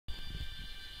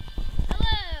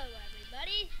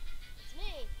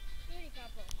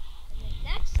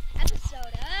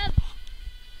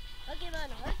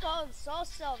It's all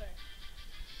silver.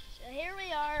 So here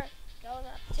we are, going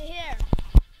up to here.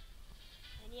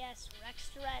 And yes,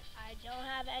 Rex Tourette, I don't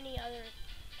have any other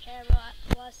camera,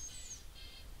 plus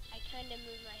I kind of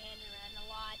move my hand around a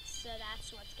lot, so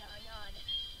that's what's going on.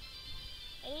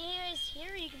 And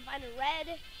here you can find a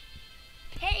red,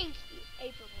 pink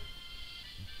April Moon.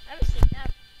 Honestly, not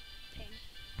pink,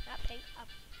 a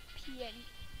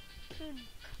pink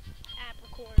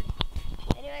apricorn.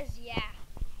 Anyways, yeah,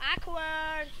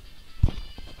 awkward.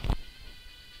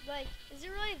 Like, is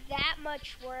it really that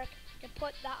much work to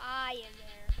put the eye in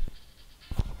there?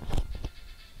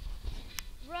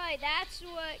 Right, that's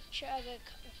what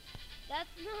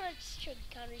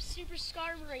Super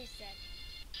Skarmory said.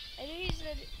 And he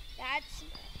said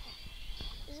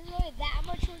isn't really that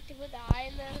much work to put the eye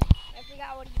in there. I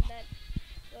forgot what he meant,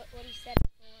 what he said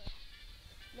before.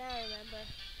 Now I remember.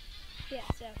 Yeah,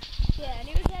 so, yeah,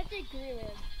 anyways, I have to agree with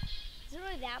him. Is it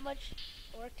really that much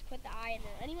work to put the eye in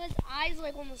there? Anyways, eye's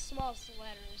like one of the smallest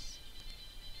letters.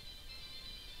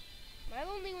 Am I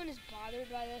the only one who's bothered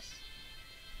by this?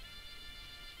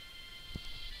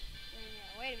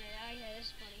 Wait a minute, okay, this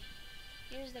is funny.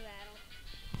 Here's the battle.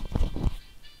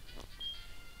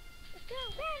 Let's go,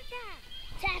 battle!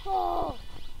 Tackle!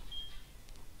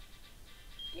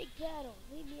 Big battle,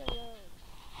 leave me alone.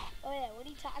 Oh yeah, when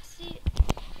he talks to you,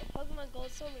 in Pokemon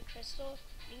Gold, Silver, and Crystal,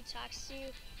 when he talks to you,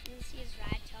 you can see his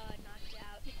Rattata knocked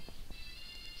out.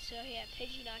 So yeah,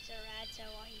 Pidgey knocked out Rattata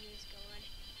while he was gone.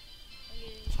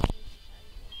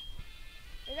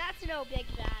 And that's no big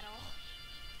battle.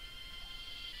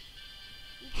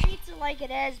 He treats it like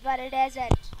it is, but it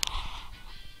isn't.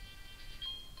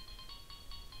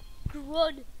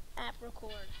 Good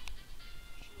apricorn.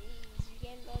 Jeez, you're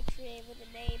getting all creative with the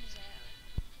names now.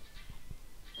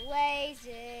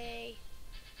 Lazy.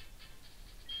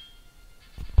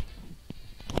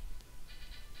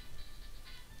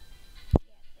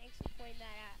 Yeah, thanks for pointing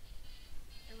that out.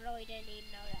 I really didn't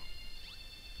even know that.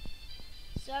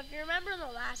 So if you remember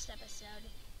the last episode,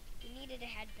 you needed to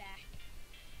head back.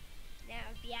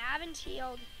 Now, if you haven't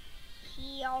healed,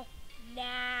 heal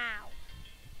now.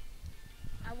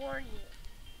 I warn you,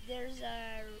 there's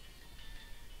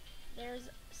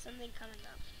something coming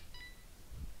up.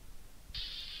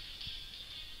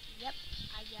 Yep,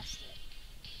 I guessed it.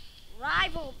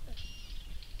 Rival!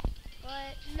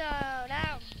 But no,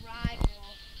 not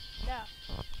rival. No.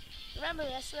 Remember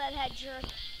this redhead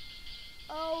jerk?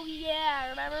 Oh yeah,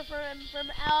 remember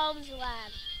from Elm's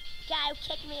Lab. Guy who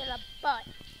kicked me in the butt.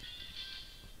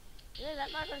 Anyways,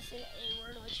 I'm not going to say the A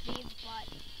word, which means butt.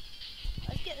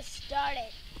 Let's get this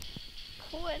started.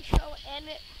 Cool intro, and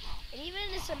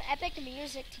even some epic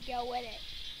music to go with it.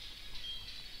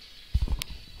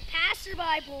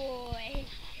 Passerby boy.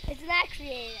 Isn't that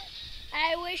creative?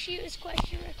 I wish he was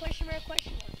question mark. When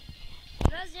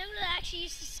I was younger, that actually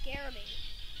used to scare me.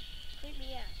 Creep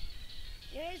me out.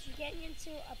 Anyways, we're getting into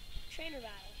a trainer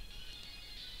battle.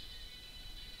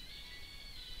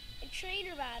 In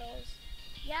trainer battles,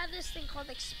 you have this thing called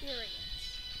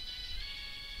experience.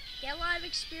 Get a lot of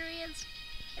experience,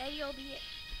 and you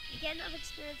get enough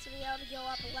experience to be able to go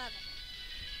up a level.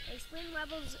 Explain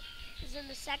levels is in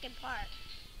the second part.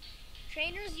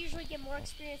 Trainers usually get more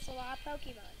experience than a lot of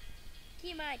Pokemon.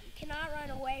 Keep in mind, you cannot run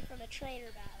away from a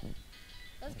trainer battle.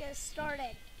 Let's get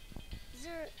started.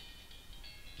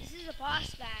 This is a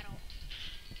boss battle.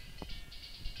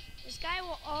 This guy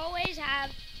will always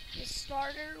have the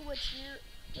starter which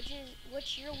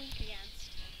you're weak against.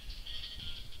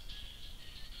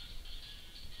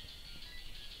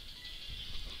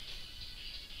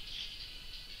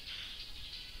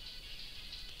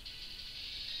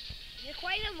 You're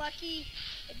quite unlucky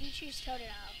if you choose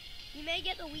Totodile. You may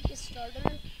get the weakest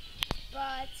starter,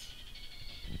 but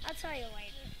I'll tell you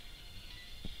later.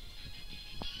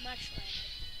 Much later.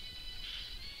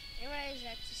 Anyways,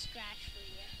 that's a scratch for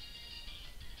you.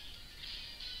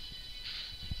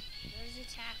 There's a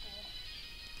tackle.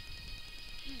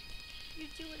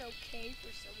 You're doing okay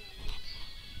for someone.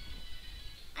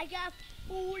 I got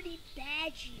 40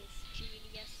 badges,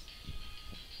 genius.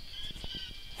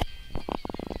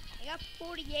 I got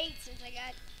 48 since I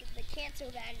got the Kanto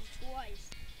badge twice.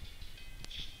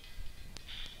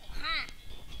 Ha!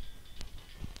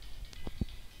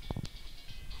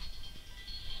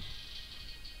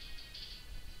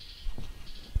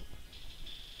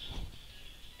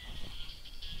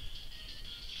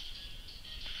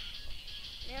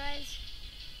 Anyways,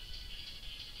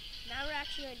 now we're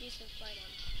actually going to do some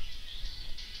fighting.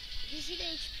 If you see the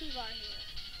HP bar here,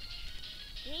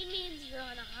 green means you're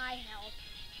on a high health,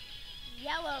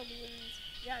 yellow means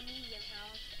you're on medium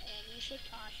health, and you should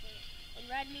caution, and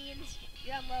red means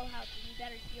you're on low health and you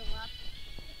better heal up.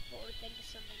 or think of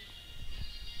something.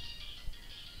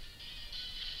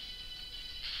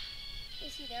 You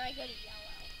see, there I go to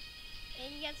yellow.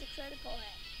 And he gets a critical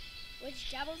hit,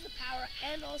 which doubles the power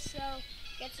and also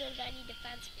gets rid of any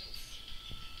defense boost.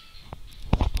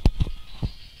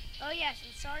 Oh yes,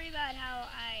 and sorry about how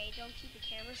I don't keep the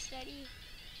camera steady.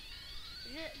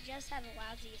 Just have the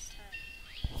lousiest time.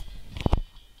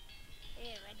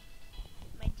 Anyway,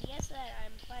 my DS that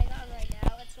I'm playing on right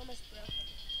now, it's almost broken.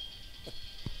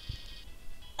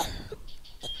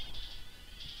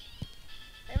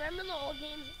 I remember the old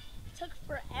games, it took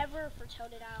forever for Totodile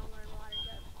to learn Water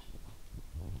Gun.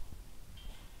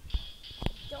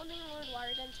 Don't think I learned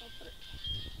Water Gun until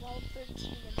level 13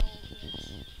 in the old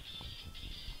games.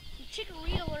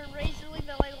 Chikorita learned Razor Leaf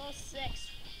at like level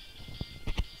 6.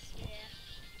 Yeah.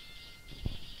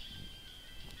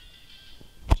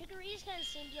 Chikorita's kind of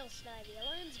the same deal as Snivy. It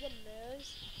learns good moves,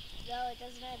 though it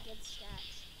doesn't have good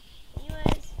stats.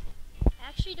 Anyways,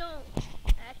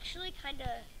 actually kind of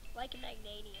like a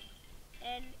Magnanium.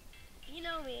 And you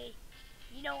know me,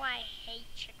 you know I hate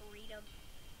Chikorita.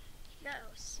 No,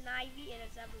 Snivy and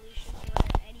its evolution or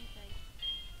anything.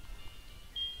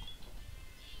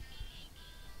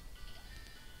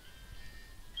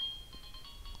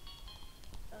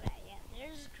 Okay, yeah,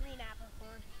 there's green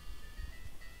apricorn.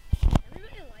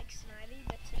 Everybody likes Snivy,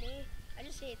 but to me, I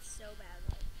just hate it so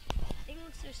badly. The thing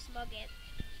looks so smug and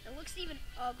it looks even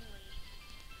ugly.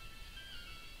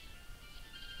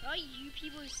 All you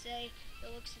people who say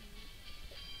it looks,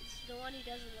 it's the one who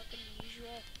doesn't look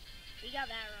unusual, we got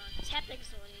that wrong. Tepig's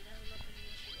the one who doesn't look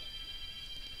unusual.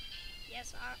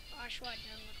 Yes, Oshawott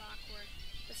does look awkward,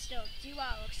 but still,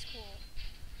 Dewott looks cool.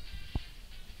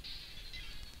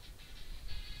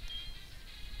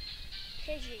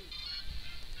 Pidgey.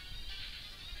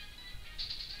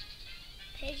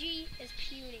 Pidgey is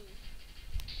puny.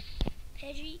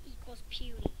 Pidgey equals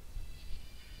puny.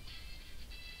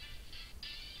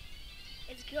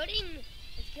 It's good in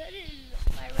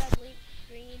my red, blue,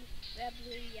 green, red,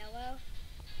 blue, yellow.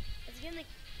 It's good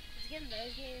in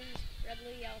those games, red,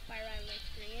 blue, yellow, fire, red, leaf,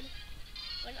 green.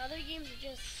 When other games are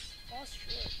just false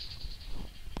short.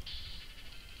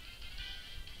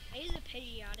 I used a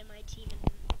Pidgeot in my team in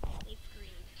leaf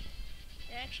green.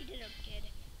 It actually did good.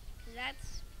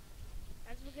 That's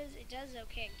because it does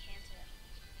okay in Kanto.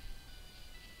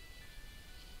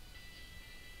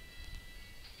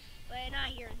 But not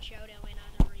here in Johto and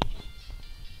other regions.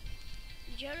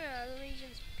 In Johto and other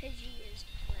regions, Pidgey is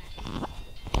crap.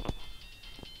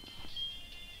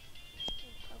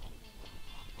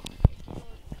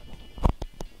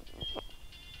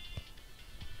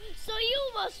 So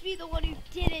you must be the one who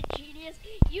did it, genius.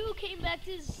 You came back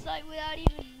to this site without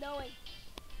even knowing.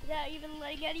 Without even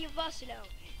letting any of us know.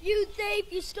 You thief,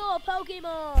 you stole a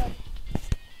Pokemon!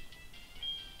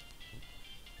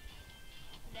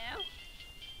 Now?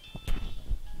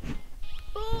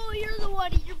 Oh, you're the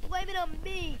one, you're blaming on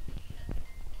me!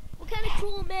 What kind of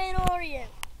cruel man are you?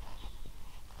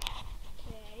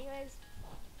 Yeah, anyways.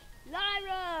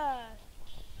 Lyra!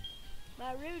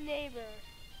 My rude neighbor.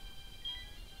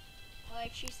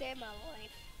 Like she saved my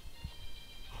life.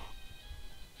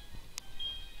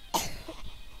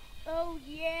 Oh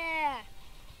yeah!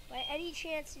 By any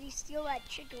chance did he steal that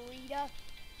Chikorita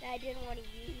that I didn't want to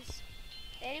use?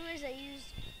 Anyways, I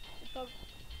used the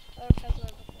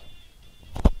Pokemon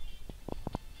before.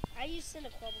 I used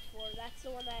Cyndaquil before. That's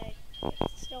the one that I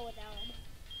stole without him.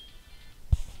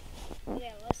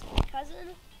 Yeah, listen, my cousin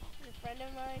is a friend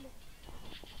of mine,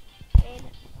 and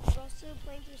we're also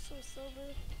playing through Soul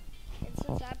Silver. And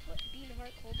since I've beaten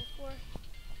Heart Gold before,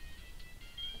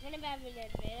 I kind of have an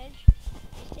advantage.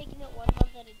 He's taking it 1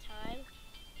 month at a time,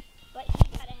 but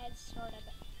he got a head start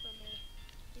from me.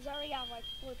 He's already got like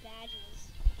 4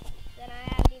 badges. Then I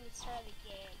haven't even started the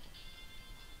game.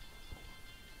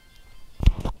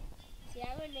 See,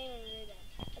 I would name him Ruben.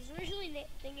 I was originally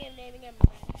thinking of naming him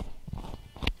Red.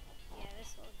 Yeah,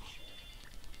 this one's sure.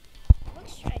 It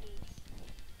looks Chinese.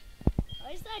 I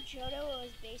always thought Johto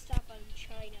was based off on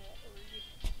China,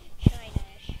 or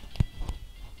China-ish.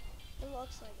 It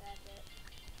looks like that bit.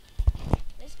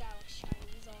 This guy looks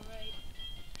Chinese, alright.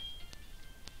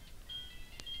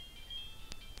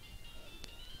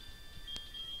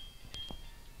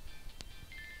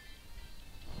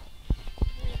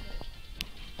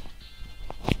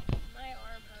 My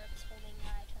arm hurts holding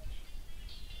high touch.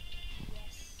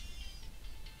 Yes.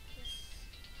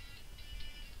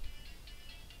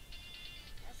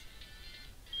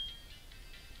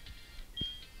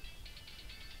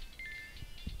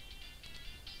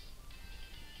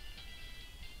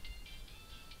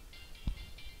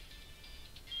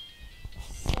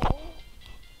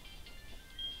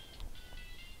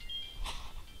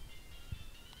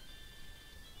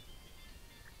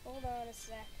 a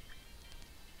sec.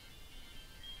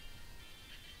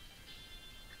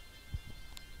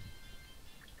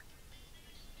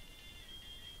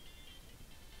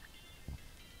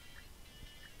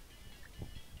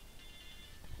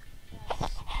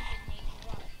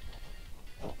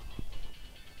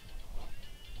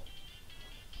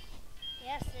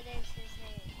 Yes, it is his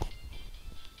name.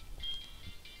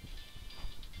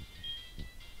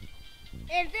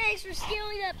 And thanks for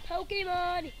stealing that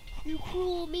Pokemon, you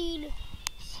cruel, mean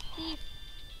thief.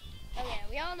 Oh yeah,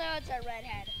 we all know it's a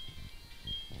redhead.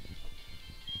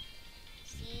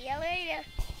 See ya later.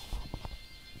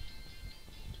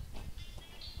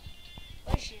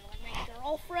 What's she, like my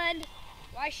girlfriend?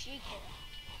 Why's she care?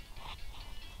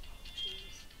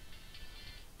 Jeez.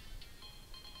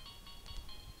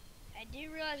 I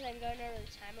do realize I'm going over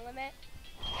the time limit,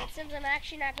 but since I'm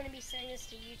actually not going to be sending this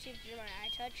to YouTube through my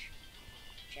iTouch,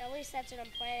 which at least that's what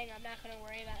I'm planning, I'm not going to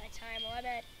worry about the time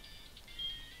limit.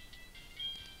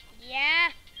 Yeah?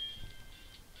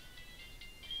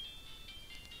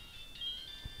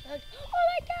 Like, oh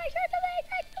my gosh, that's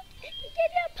amazing! He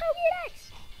gave me a Pokédex!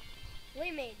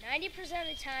 Believe me, 90% of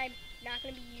the time, not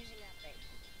going to be using that thing.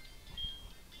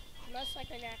 Most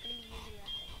likely not going to be using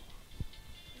that thing.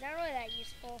 It's not really that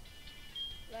useful.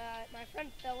 My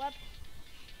friend Philip,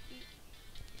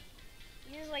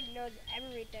 he just like knows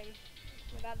everything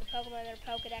about the Pokemon that are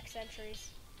Pokedex entries.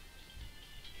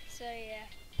 So yeah.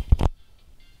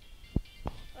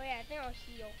 Oh yeah, I think I'll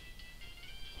heal.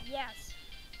 Yes.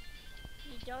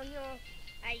 You don't heal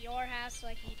at your house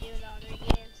like you do in the other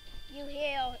games. You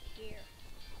heal here.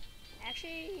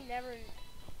 Actually,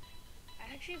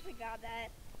 I actually forgot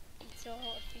that until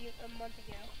a month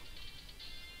ago.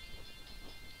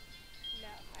 No,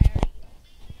 I already healed.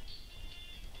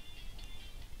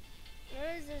 What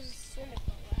is this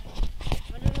Cynical left?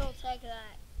 I wonder who'll take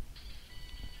that.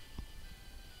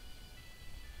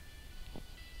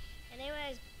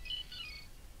 Anyways.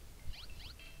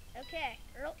 Okay,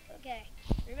 okay.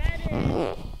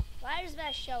 Remember, Liar's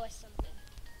about to show us something.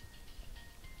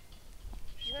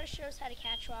 She's going to show us how to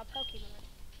catch wild Pokemon.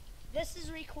 This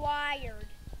is required.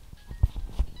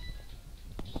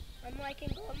 Unlike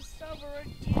in Golden Silver,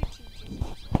 do teaches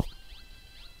us.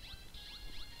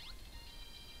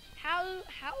 How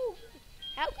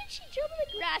can she jump in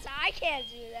the grass? I can't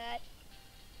do that.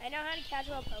 I know how to catch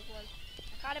wild Pokemon.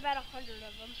 I caught about 100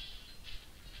 of them.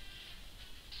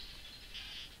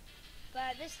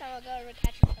 But this time I'll go over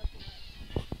catching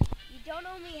Pokemon. You don't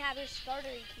only have your starter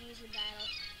you can use in battle.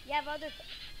 You have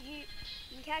you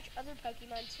can catch other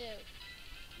Pokemon too.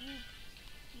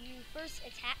 You first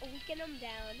weaken them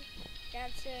down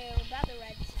to about the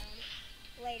red zone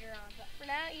later on. But for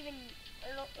now, even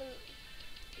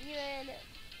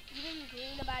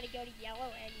green about to go to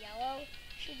yellow, and yellow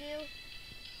should do.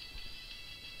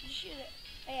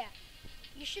 Oh yeah,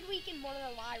 you should weaken more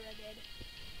than Lyra did.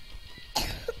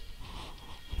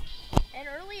 And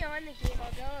early on in the game,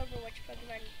 I'll go over which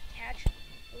Pokemon you catch.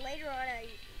 Later on, I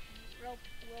will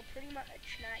pretty much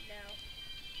not know.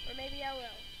 Or maybe I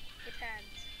will.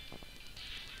 Depends.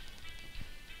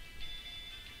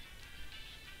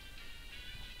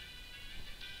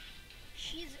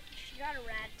 She got a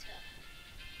Rattata.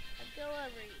 I'll go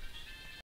over